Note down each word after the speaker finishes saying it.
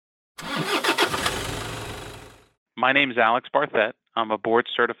My name is Alex Barthet. I'm a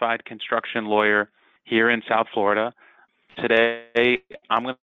board-certified construction lawyer here in South Florida. Today, I'm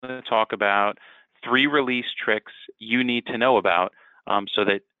going to talk about 3 release tricks you need to know about so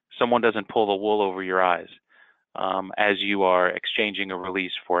that someone doesn't pull the wool over your eyes as you are exchanging a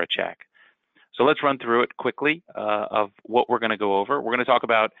release for a check. So let's run through it quickly of what we're going to go over. We're going to talk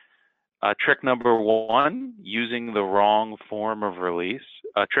about trick number 1, using the wrong form of release.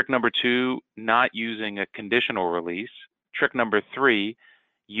 Trick number 2, not using a conditional release. Trick number 3,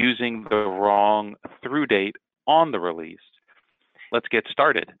 using the wrong through date on the release. Let's get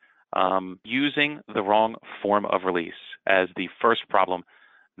started. Using the wrong form of release as the first problem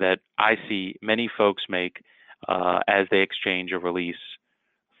that I see many folks make as they exchange a release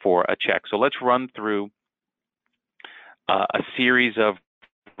for a check. So let's run through a series of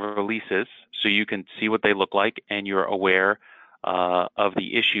releases so you can see what they look like and you're aware of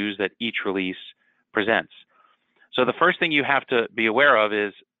the issues that each release presents. So the first thing you have to be aware of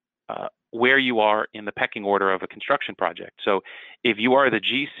is where you are in the pecking order of a construction project. So if you are the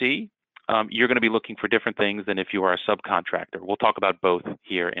GC, you're going to be looking for different things than if you are a subcontractor. We'll talk about both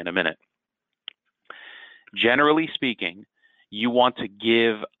here in a minute. Generally speaking, you want to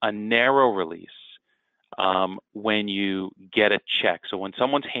give a narrow release when you get a check. So when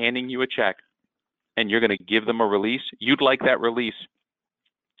someone's handing you a check and you're going to give them a release, you'd like that release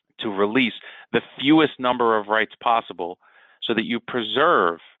to release the fewest number of rights possible so that you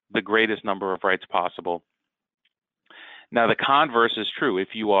preserve the greatest number of rights possible. Now, the converse is true. If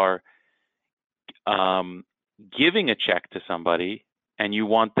you are giving a check to somebody and you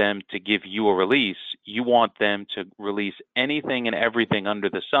want them to give you a release, you want them to release anything and everything under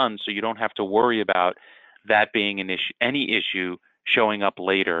the sun so you don't have to worry about that being an issue, any issue showing up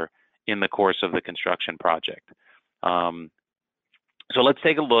later in the course of the construction project. So let's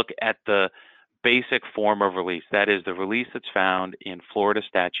take a look at the basic form of release. That is the release that's found in Florida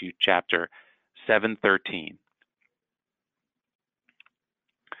Statute Chapter 713.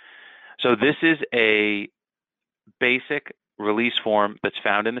 So this is a basic release form that's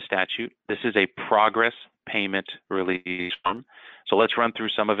found in the statute. This is a progress payment release form. So let's run through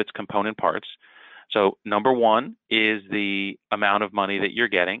some of its component parts. So number 1 is the amount of money that you're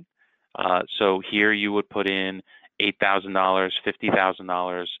getting. So here you would put in $8,000,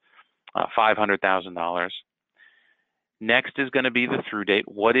 $50,000, $500,000. Next is going to be the through date.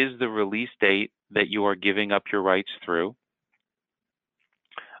 What is the release date that you are giving up your rights through?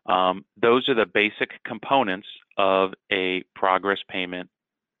 Those are the basic components of a progress payment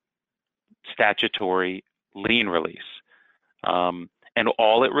statutory lien release. And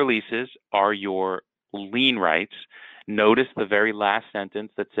all it releases are your lien rights. Notice the very last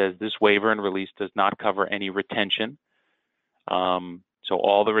sentence that says this waiver and release does not cover any retention. So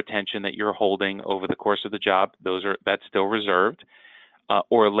all the retention that you're holding over the course of the job, that's still reserved,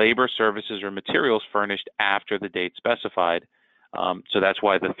 or labor, services, or materials furnished after the date specified. So that's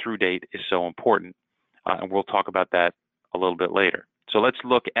why the through date is so important. And we'll talk about that a little bit later. So let's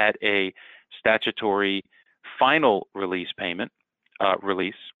look at a statutory final release payment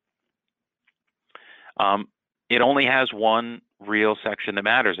release. It only has one real section that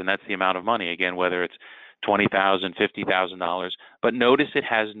matters, and that's the amount of money. Again, whether it's $20,000, $50,000, but notice it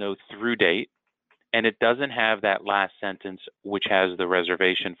has no through date, and it doesn't have that last sentence, which has the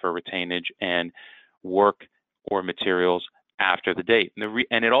reservation for retainage and work or materials after the date.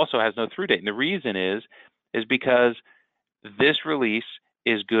 And it also has no through date. And the reason is because this release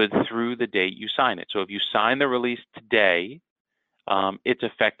is good through the date you sign it. So if you sign the release today, it's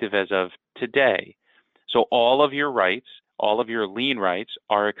effective as of today. So all of your rights, all of your lien rights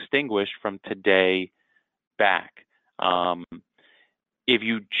are extinguished from today back. If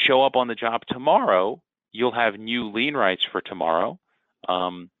you show up on the job tomorrow, you'll have new lien rights for tomorrow.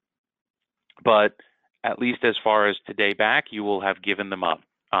 But at least as far as today back, you will have given them up.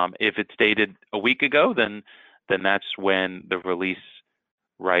 If it's dated a week ago, then that's when the release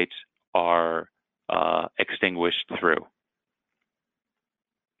rights are extinguished through.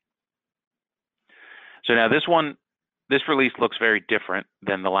 So now this release looks very different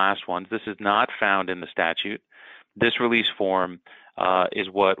than the last ones. This is not found in the statute. This release form is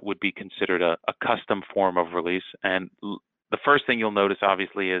what would be considered a custom form of release. And the first thing you'll notice,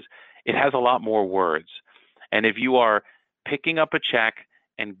 obviously, is it has a lot more words. And if you are picking up a check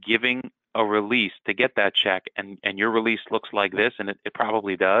and giving a release to get that check, and your release looks like this, and it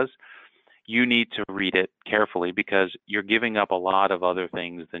probably does, you need to read it carefully because you're giving up a lot of other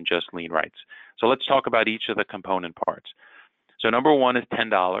things than just lien rights. So let's talk about each of the component parts. So number one is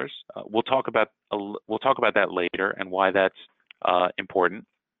 $10. We'll talk about that later and why that's important.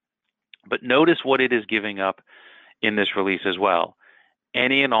 But notice what it is giving up in this release as well.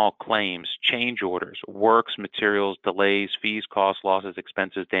 Any and all claims, change orders, works, materials, delays, fees, costs, losses,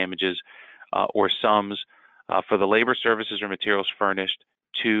 expenses, damages, or sums for the labor, services, or materials furnished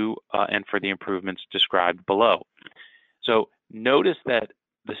to and for the improvements described below. So notice that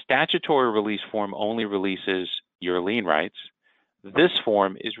the statutory release form only releases your lien rights. This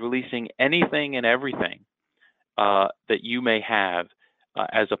form is releasing anything and everything that you may have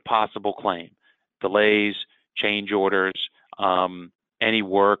as a possible claim. Delays, change orders, any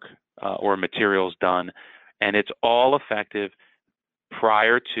work or materials done, and it's all effective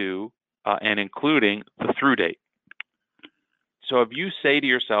prior to and including the through date. So if you say to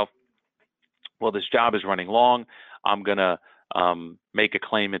yourself, well, this job is running long, I'm going to make a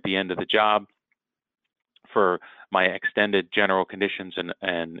claim at the end of the job for my extended general conditions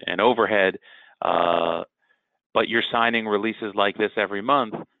and overhead, but you're signing releases like this every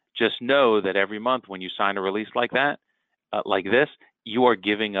month, just know that every month when you sign a release like that, like this, you are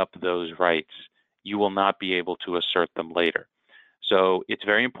giving up those rights. You will not be able to assert them later. So it's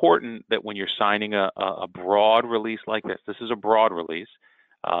very important that when you're signing a broad release like this is a broad release,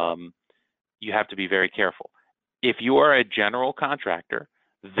 you have to be very careful. If you are a general contractor,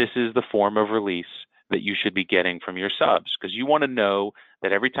 this is the form of release that you should be getting from your subs, because you want to know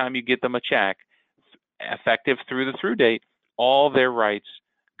that every time you get them a check, effective through the through date, all their rights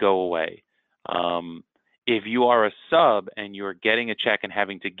go away. If you are a sub and you're getting a check and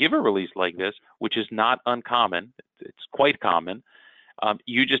having to give a release like this, which is not uncommon, it's quite common,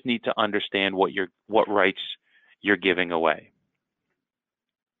 you just need to understand what rights you're giving away.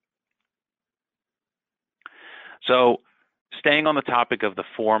 So staying on the topic of the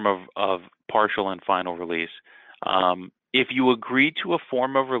form of partial and final release, if you agree to a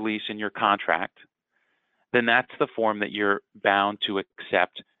form of release in your contract, then that's the form that you're bound to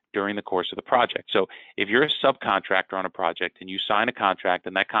accept during the course of the project. So if you're a subcontractor on a project and you sign a contract,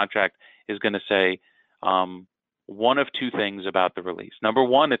 and that contract is going to say one of two things about the release. Number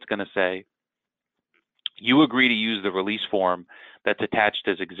one, it's going to say you agree to use the release form that's attached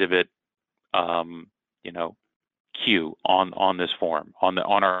as exhibit Q on this form on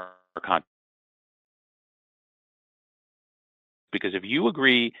our contract. Because if you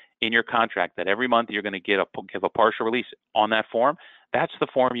agree in your contract that every month you're going to give a partial release on that form, that's the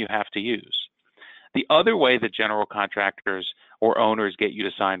form you have to use. The other way that general contractors or owners get you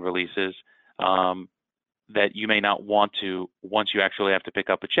to sign releases that you may not want to once you actually have to pick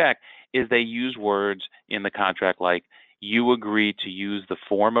up a check is they use words in the contract like, you agree to use the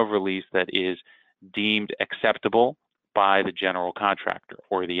form of release that is deemed acceptable by the general contractor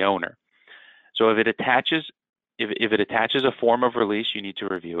or the owner. So if it attaches a form of release, you need to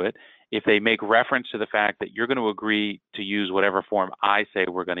review it. If they make reference to the fact that you're going to agree to use whatever form I say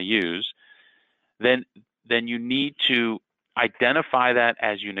we're going to use, then you need to identify that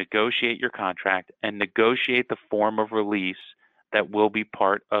as you negotiate your contract and negotiate the form of release that will be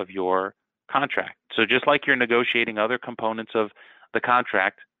part of your contract. So just like you're negotiating other components of the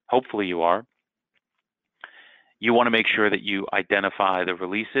contract, hopefully you are, you want to make sure that you identify the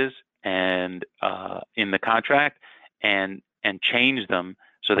releases and in the contract and change them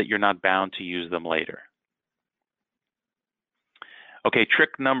so that you're not bound to use them later. Okay,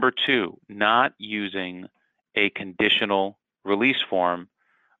 trick number 2, not using a conditional release form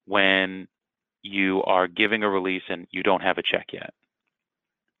when you are giving a release and you don't have a check yet.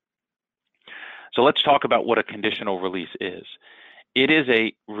 So let's talk about what a conditional release is. It is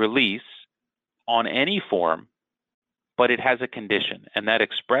a release on any form, but it has a condition, and that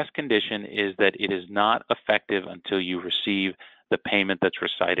express condition is that it is not effective until you receive the payment that's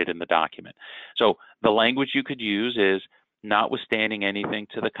recited in the document. So the language you could use is, notwithstanding anything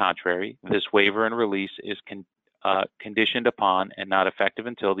to the contrary, this waiver and release is conditioned upon and not effective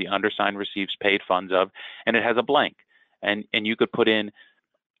until the undersigned receives paid funds of, and it has a blank. And you could put in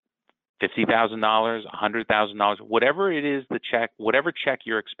 $50,000, $100,000, whatever it is, the check, whatever check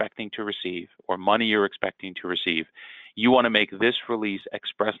you're expecting to receive or money you're expecting to receive, you want to make this release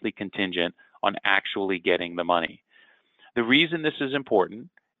expressly contingent on actually getting the money. The reason this is important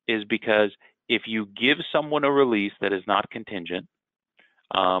is because if you give someone a release that is not contingent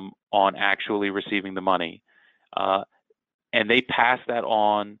on actually receiving the money, and they pass that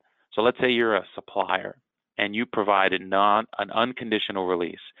on, so let's say you're a supplier and you provide an unconditional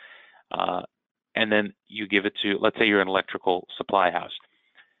release, and then you give it to, let's say you're an electrical supply house.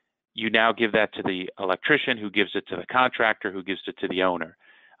 You now give that to the electrician, who gives it to the contractor, who gives it to the owner.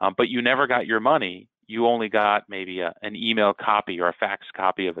 But you never got your money. You only got maybe an email copy or a fax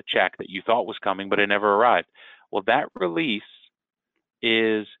copy of a check that you thought was coming, but it never arrived. Well, that release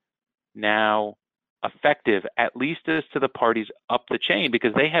is now effective, at least as to the parties up the chain,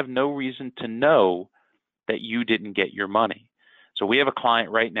 because they have no reason to know that you didn't get your money. So we have a client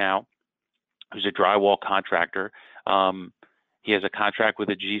right now who's a drywall contractor. He has a contract with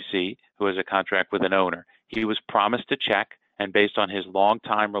a GC who has a contract with an owner. He was promised a check, and based on his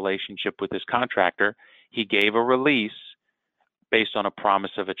long-time relationship with his contractor, he gave a release based on a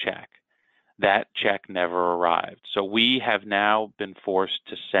promise of a check. That check never arrived. So we have now been forced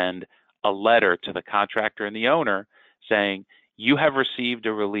to send a letter to the contractor and the owner saying, you have received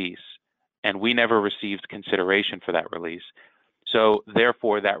a release, and we never received consideration for that release. So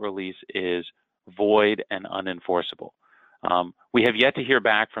therefore, that release is void and unenforceable. We have yet to hear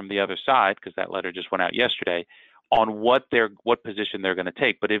back from the other side, because that letter just went out yesterday, on what position they're going to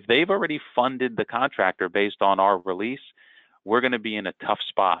take. But if they've already funded the contractor based on our release, we're going to be in a tough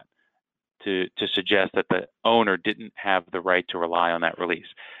spot to suggest that the owner didn't have the right to rely on that release.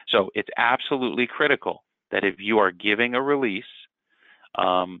 So it's absolutely critical that if you are giving a release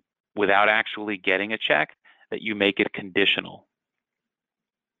without actually getting a check, that you make it conditional.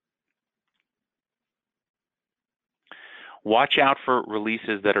 Watch out for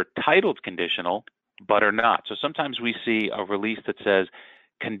releases that are titled conditional, but are not. So sometimes we see a release that says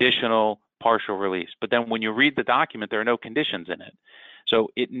conditional partial release, but then when you read the document, there are no conditions in it. So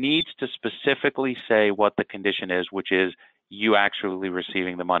it needs to specifically say what the condition is, which is you actually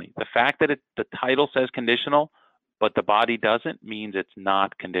receiving the money. The fact that the title says conditional, but the body doesn't, means it's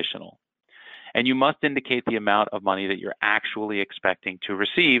not conditional. And you must indicate the amount of money that you're actually expecting to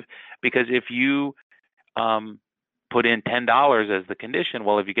receive, because if you put in $10 as the condition,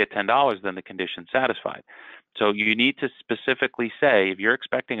 well, if you get $10, then the condition's satisfied. So you need to specifically say, if you're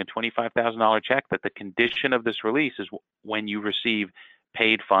expecting a $25,000 check, that the condition of this release is when you receive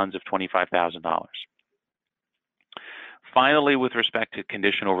paid funds of $25,000. Finally, with respect to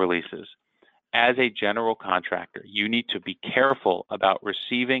conditional releases, as a general contractor, you need to be careful about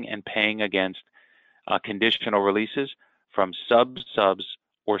receiving and paying against conditional releases from subs,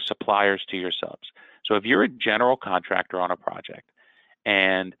 or suppliers to your subs. So if you're a general contractor on a project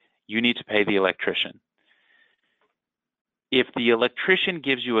and you need to pay the electrician, if the electrician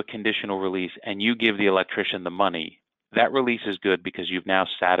gives you a conditional release and you give the electrician the money, that release is good because you've now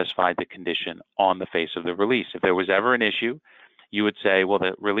satisfied the condition on the face of the release. If there was ever an issue, you would say, well,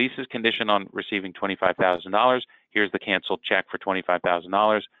 the release is conditioned on receiving $25,000. Here's the canceled check for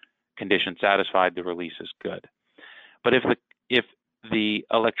 $25,000. Condition satisfied, the release is good. But if the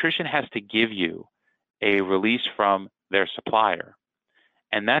electrician has to give you a release from their supplier,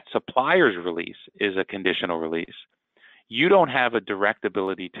 and that supplier's release is a conditional release, you don't have a direct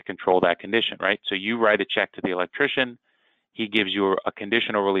ability to control that condition, right? So you write a check to the electrician, he gives you a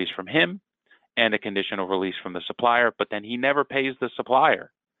conditional release from him and a conditional release from the supplier, but then he never pays the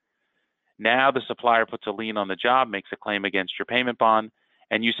supplier. Now the supplier puts a lien on the job, makes a claim against your payment bond,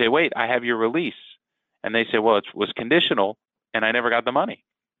 and you say, wait, I have your release. And they say, well, it was conditional and I never got the money.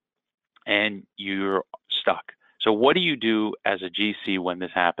 And you're stuck. So what do you do as a GC when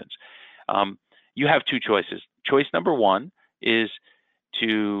this happens? You have two choices. Choice number one is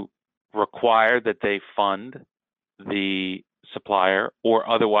to require that they fund the supplier or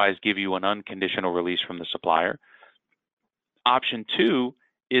otherwise give you an unconditional release from the supplier. Option two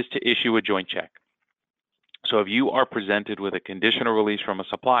is to issue a joint check. So if you are presented with a conditional release from a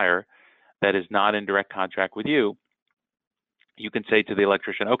supplier that is not in direct contract with you, you can say to the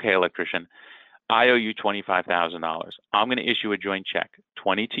electrician, okay, electrician, I owe you $25,000. I'm going to issue a joint check,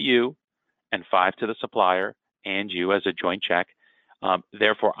 20 to you and 5 to the supplier and you as a joint check.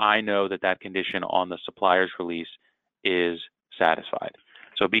 Therefore, I know that that condition on the supplier's release is satisfied.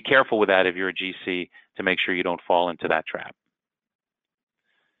 So be careful with that if you're a GC to make sure you don't fall into that trap.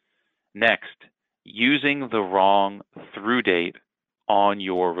 Next, using the wrong through date on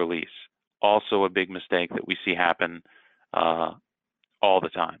your release. Also a big mistake that we see happen all the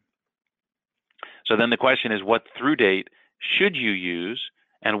time. So then the question is, what through date should you use,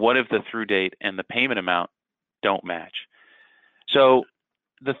 and what if the through date and the payment amount don't match? So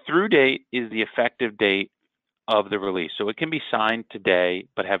the through date is the effective date of the release. So it can be signed today,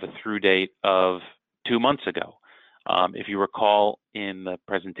 but have a through date of 2 months ago. If you recall in the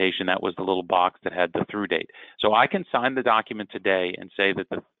presentation, that was the little box that had the through date. So I can sign the document today and say that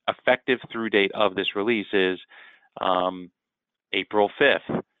the effective through date of this release is April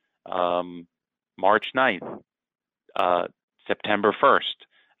 5th, March 9th, September 1st.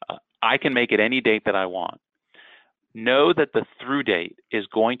 I can make it any date that I want. Know that the through date is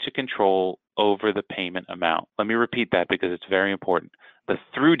going to control over the payment amount. Let me repeat that because it's very important. The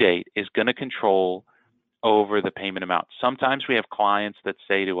through date is going to control over the payment amount. Sometimes we have clients that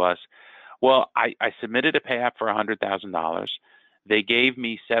say to us, Well, I submitted a pay app for $100,000. They gave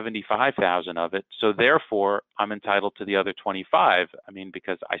me 75,000 of it, so therefore I'm entitled to the other 25. I mean,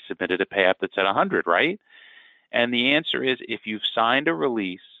 because I submitted a pay app that said 100, right? And the answer is, if you've signed a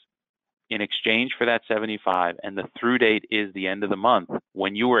release in exchange for that 75 and the through date is the end of the month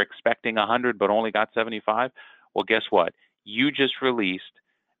when you were expecting 100 but only got 75, well, guess what? You just released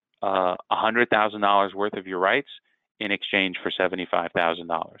 $100,000 worth of your rights in exchange for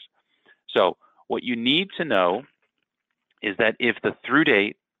 $75,000. So what you need to know is that if the through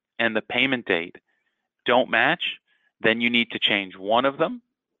date and the payment date don't match, then you need to change one of them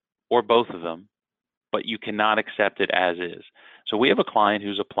or both of them, but you cannot accept it as is. So we have a client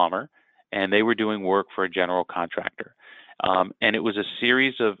who's a plumber, and they were doing work for a general contractor. And it was a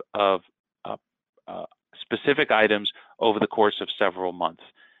series of specific items over the course of several months.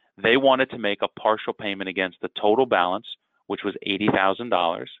 They wanted to make a partial payment against the total balance, which was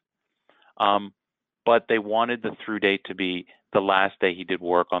 $80,000. But they wanted the through date to be the last day he did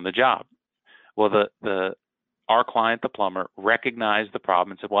work on the job. Well, our client, the plumber, recognized the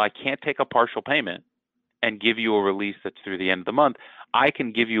problem and said, well, I can't take a partial payment and give you a release that's through the end of the month. I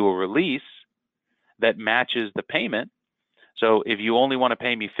can give you a release that matches the payment. So if you only want to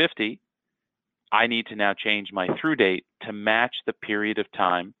pay me 50, I need to now change my through date to match the period of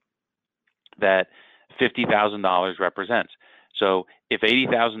time that $50,000 represents. So if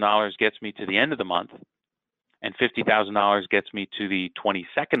 $80,000 gets me to the end of the month and $50,000 gets me to the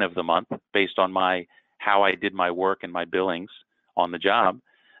 22nd of the month based on how I did my work and my billings on the job,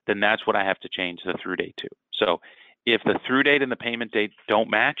 then that's what I have to change the through date to. So if the through date and the payment date don't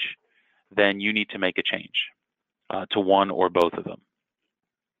match, then you need to make a change to one or both of them.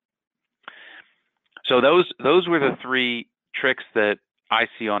 So those were the three tricks that I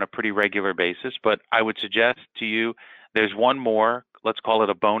see on a pretty regular basis, but I would suggest to you there's one more, let's call it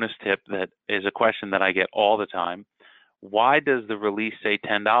a bonus tip, that is a question that I get all the time. Why does the release say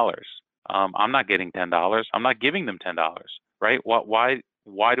 $10? I'm not getting $10. I'm not giving them $10, right?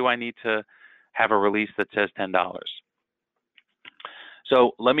 Why do I need to have a release that says $10?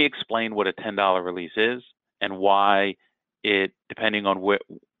 So let me explain what a $10 release is and why it, depending on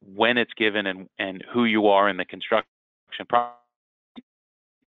when it's given and who you are in the construction process,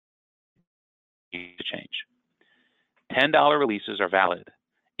 needs to change. $10 releases are valid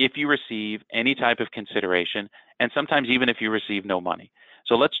if you receive any type of consideration, and sometimes even if you receive no money.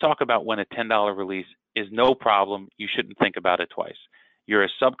 So let's talk about when a $10 release is no problem. You shouldn't think about it twice. You're a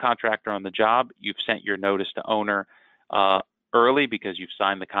subcontractor on the job. You've sent your notice to owner early because you've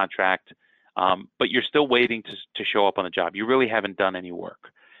signed the contract, but you're still waiting to show up on the job. You really haven't done any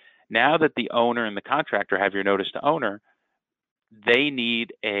work. Now that the owner and the contractor have your notice to owner, they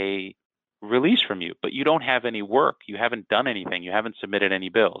need a release from you, but you don't have any work. You haven't done anything. You haven't submitted any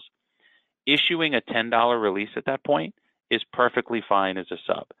bills. Issuing a $10 release at that point is perfectly fine as a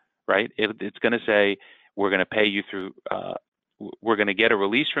sub, right? It's going to say, we're going to pay you through, we're going to get a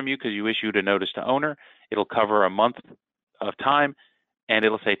release from you because you issued a notice to owner. It'll cover a month of time, and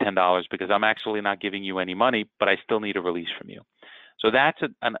it'll say $10 because I'm actually not giving you any money, but I still need a release from you. So that's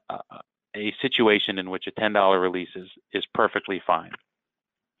a situation in which a $10 release is perfectly fine.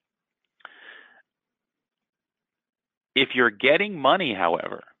 If you're getting money,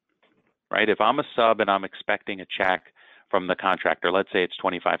 however, right, if I'm a sub and I'm expecting a check from the contractor, let's say it's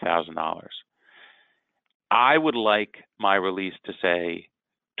 $25,000, I would like my release to say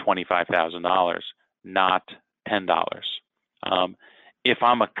 $25,000, not $10. If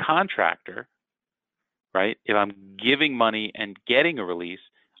I'm a contractor, right, if I'm giving money and getting a release,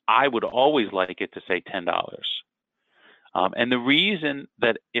 I would always like it to say $10. And the reason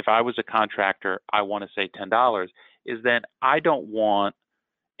that if I was a contractor, I want to say $10 is that I don't want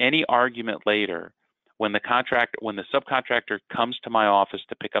any argument later when the subcontractor comes to my office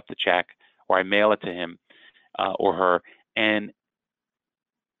to pick up the check, or I mail it to him or her, and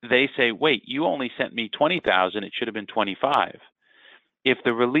they say, wait, you only sent me $20,000, it should have been 25. If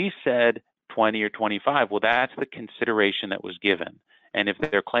the release said 20 or 25, well, that's the consideration that was given. And if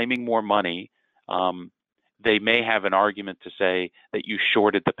they're claiming more money, they may have an argument to say that you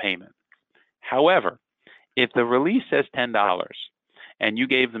shorted the payment. However, if the release says $10 and you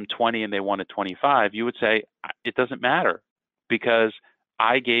gave them 20 and they wanted 25, you would say, it doesn't matter because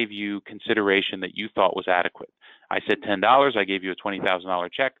I gave you consideration that you thought was adequate. I said $10, I gave you a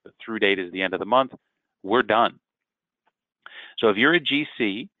 $20,000 check, the through date is the end of the month, we're done. So if you're a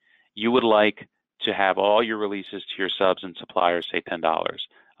GC, you would like to have all your releases to your subs and suppliers say $10.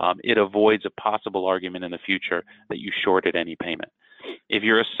 It avoids a possible argument in the future that you shorted any payment. If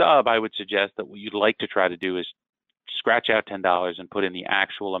you're a sub, I would suggest that what you'd like to try to do is scratch out $10 and put in the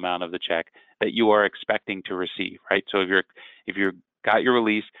actual amount of the check that you are expecting to receive, right? So if you're got your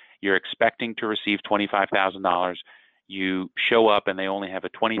release, you're expecting to receive $25,000, you show up and they only have a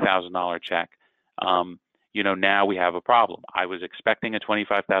 $20,000 check. Now we have a problem. I was expecting a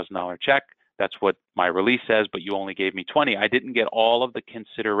 $25,000 check. That's what my release says, but you only gave me 20. I didn't get all of the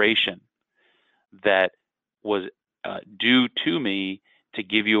consideration that was due to me to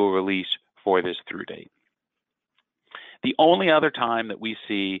give you a release for this through date. The only other time that we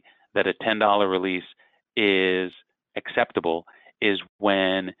see that a $10 release is acceptable is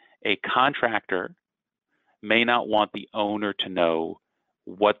when a contractor may not want the owner to know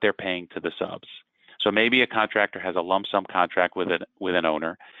what they're paying to the subs. So maybe a contractor has a lump sum contract with an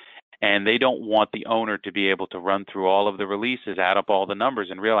owner, and they don't want the owner to be able to run through all of the releases, add up all the numbers,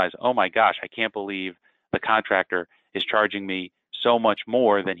 and realize, oh my gosh, I can't believe the contractor is charging me so much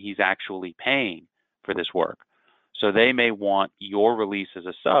more than he's actually paying for this work. So they may want your release as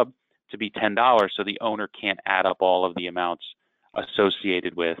a sub to be $10 so the owner can't add up all of the amounts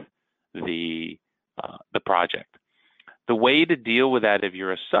associated with the project. The way to deal with that if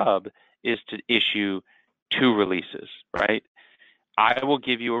you're a sub is to issue 2 releases, right? I will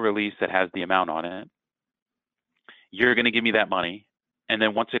give you a release that has the amount on it. You're going to give me that money. And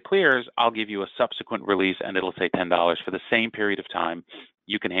then once it clears, I'll give you a subsequent release and it'll say $10 for the same period of time.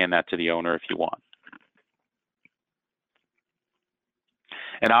 You can hand that to the owner if you want.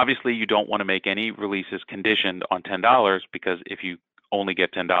 And obviously you don't want to make any releases conditioned on $10 because if you only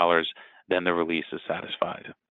get $10, then the release is satisfied.